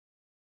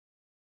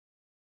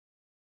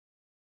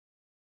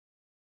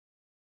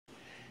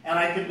and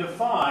I can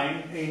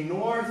define a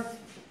north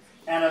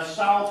and a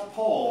south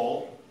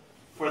pole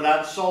for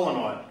that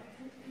solenoid.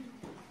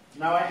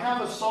 Now I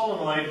have a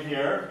solenoid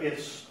here.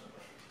 It's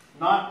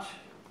not,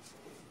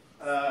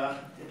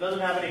 it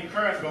doesn't have any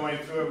current going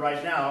through it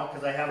right now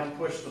because I haven't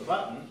pushed the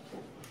button.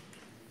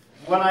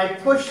 When I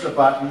push the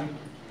button,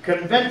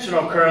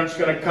 conventional current's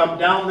going to come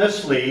down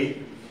this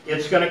lead.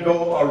 It's going to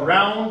go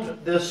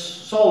around this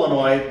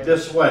solenoid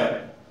this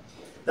way.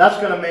 That's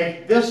going to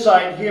make this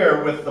side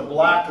here with the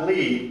black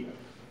lead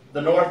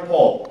the North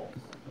Pole.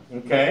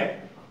 Okay?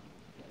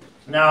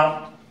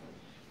 Now,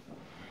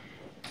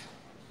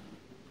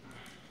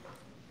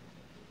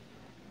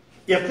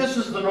 if this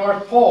is the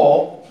North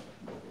Pole,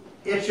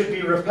 it should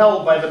be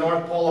repelled by the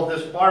North Pole of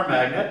this bar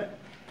magnet,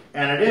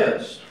 and it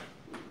is.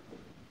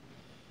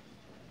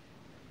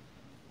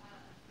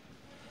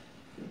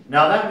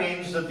 Now that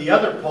means that the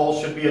other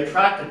pole should be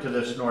attracted to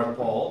this North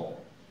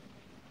Pole,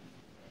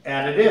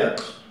 and it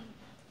is.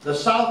 The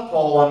South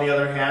Pole, on the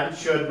other hand,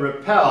 should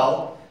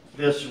repel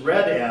this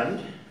red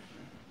end,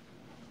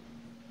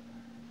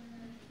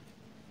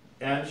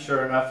 and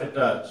sure enough it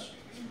does.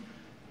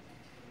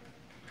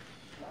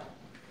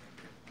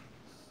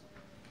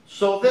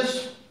 So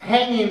this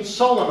hanging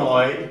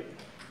solenoid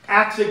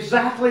acts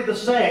exactly the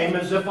same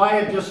as if I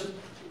had just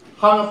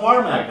hung a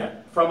bar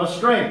magnet from a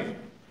string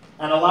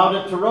and allowed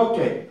it to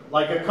rotate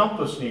like a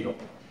compass needle.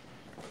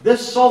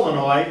 This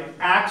solenoid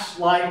acts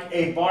like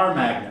a bar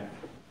magnet.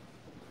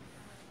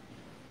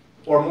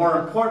 Or more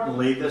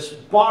importantly, this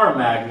bar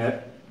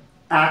magnet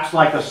acts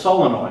like a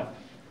solenoid.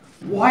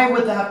 Why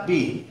would that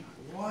be?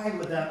 Why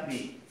would that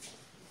be?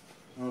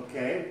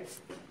 Okay.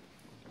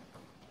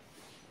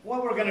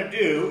 What we're going to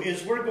do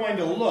is we're going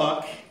to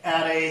look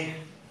at a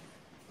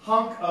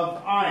hunk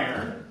of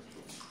iron,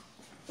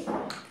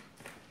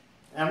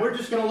 and we're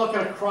just going to look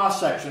at a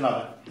cross-section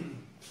of it.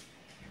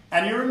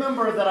 And you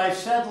remember that I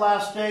said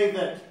last day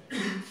that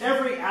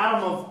every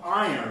atom of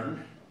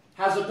iron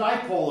has a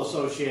dipole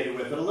associated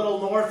with it, a little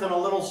north and a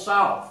little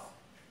south.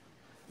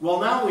 Well,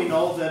 now we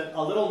know that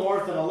a little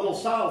north and a little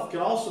south can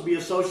also be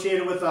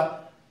associated with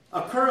a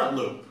current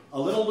loop, a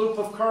little loop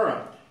of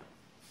current.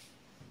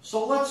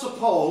 So let's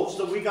suppose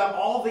that we got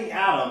all the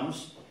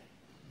atoms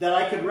that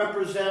I could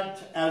represent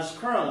as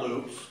current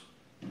loops.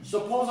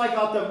 Suppose I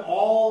got them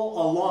all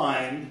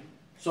aligned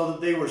so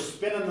that they were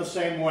spinning the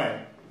same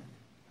way.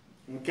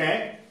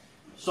 Okay?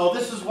 So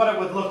this is what it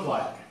would look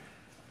like.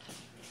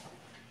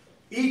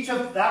 Each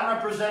of that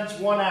represents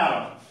one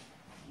atom.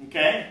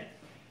 Okay?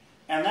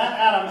 And that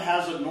atom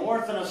has a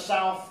north and a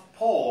south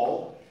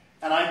pole,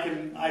 and I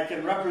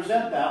can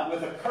represent that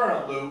with a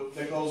current loop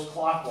that goes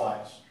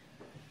clockwise.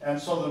 And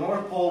so the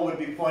North Pole would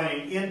be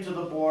pointing into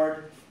the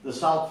board, the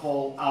South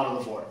Pole out of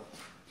the board.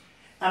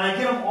 And I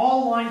get them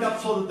all lined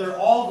up so that they're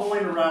all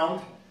going around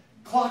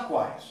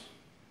clockwise.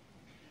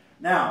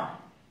 Now,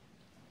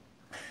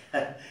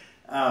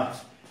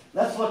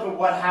 let's look at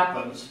what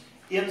happens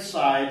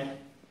inside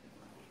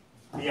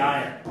the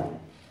iron.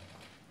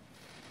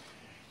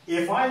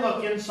 If I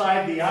look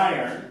inside the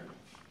iron,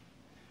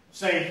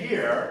 say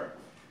here,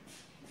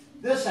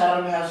 this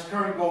atom has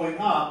current going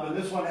up and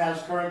this one has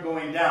current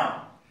going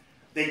down.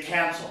 They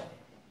cancel.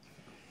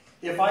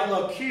 If I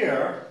look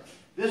here,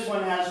 this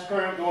one has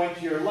current going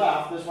to your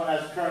left, this one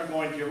has current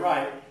going to your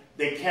right,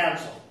 they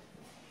cancel.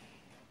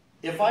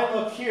 If I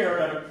look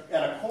here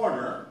at a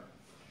corner,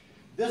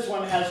 this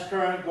one has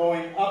current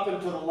going up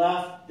and to the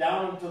left,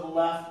 down and to the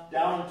left,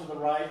 down and to the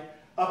right,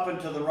 up and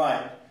to the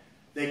right.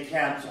 They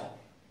cancel.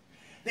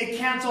 They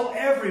cancel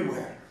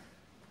everywhere,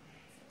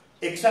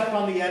 except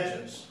on the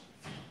edges.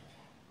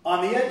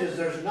 On the edges,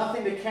 there's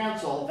nothing to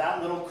cancel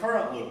that little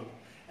current loop.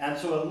 And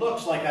so it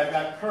looks like I've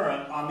got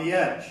current on the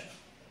edge.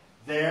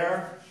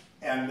 There,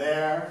 and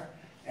there,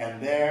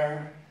 and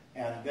there,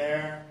 and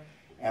there,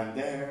 and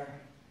there,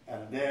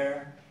 and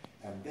there,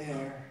 and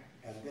there,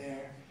 and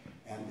there,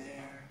 and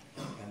there,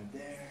 and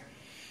there,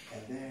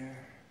 and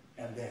there,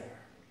 and there.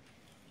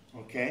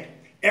 Okay?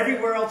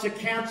 Everywhere else it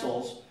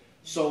cancels.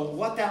 So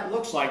what that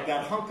looks like,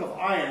 that hunk of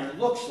iron,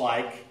 looks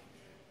like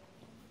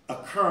a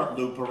current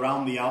loop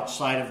around the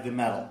outside of the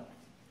metal.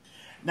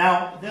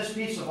 Now, this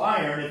piece of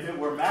iron, if it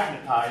were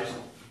magnetized,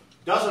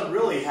 doesn't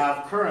really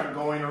have current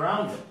going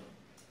around it.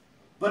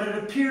 But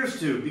it appears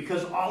to,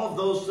 because all of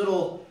those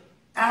little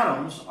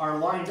atoms are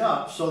lined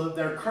up so that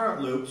their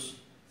current loops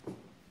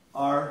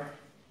are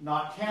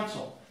not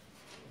canceled.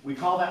 We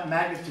call that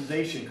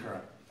magnetization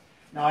current.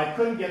 Now, I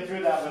couldn't get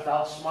through that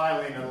without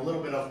smiling and a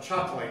little bit of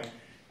chuckling,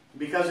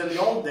 because in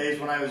the old days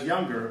when I was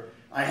younger,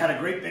 I had a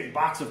great big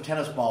box of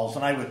tennis balls,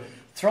 and I would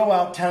throw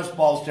out tennis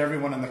balls to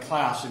everyone in the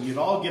class, and you'd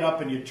all get up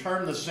and you'd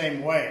turn the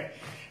same way.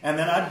 And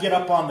then I'd get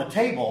up on the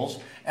tables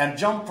and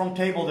jump from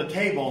table to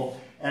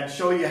table and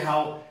show you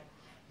how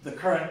the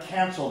current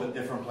canceled at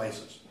different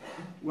places.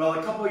 Well,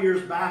 a couple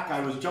years back,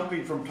 I was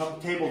jumping from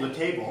table to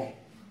table,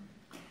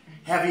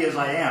 heavy as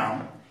I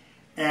am,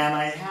 and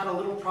I had a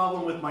little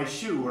problem with my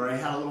shoe where I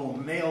had a little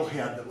nail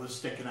head that was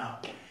sticking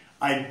out.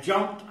 I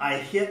jumped, I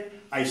hit,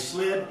 I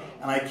slid,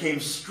 and I came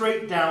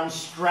straight down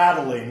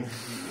straddling.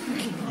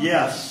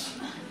 Yes.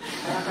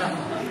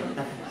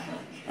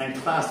 and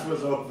class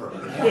was over.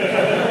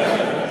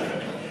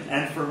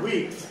 And for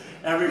weeks,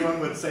 everyone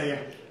would say,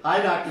 "Hi,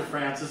 Dr.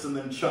 Francis," and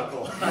then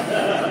chuckle.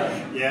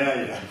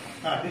 Yeah,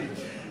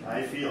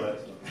 I feel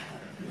it.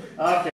 Okay.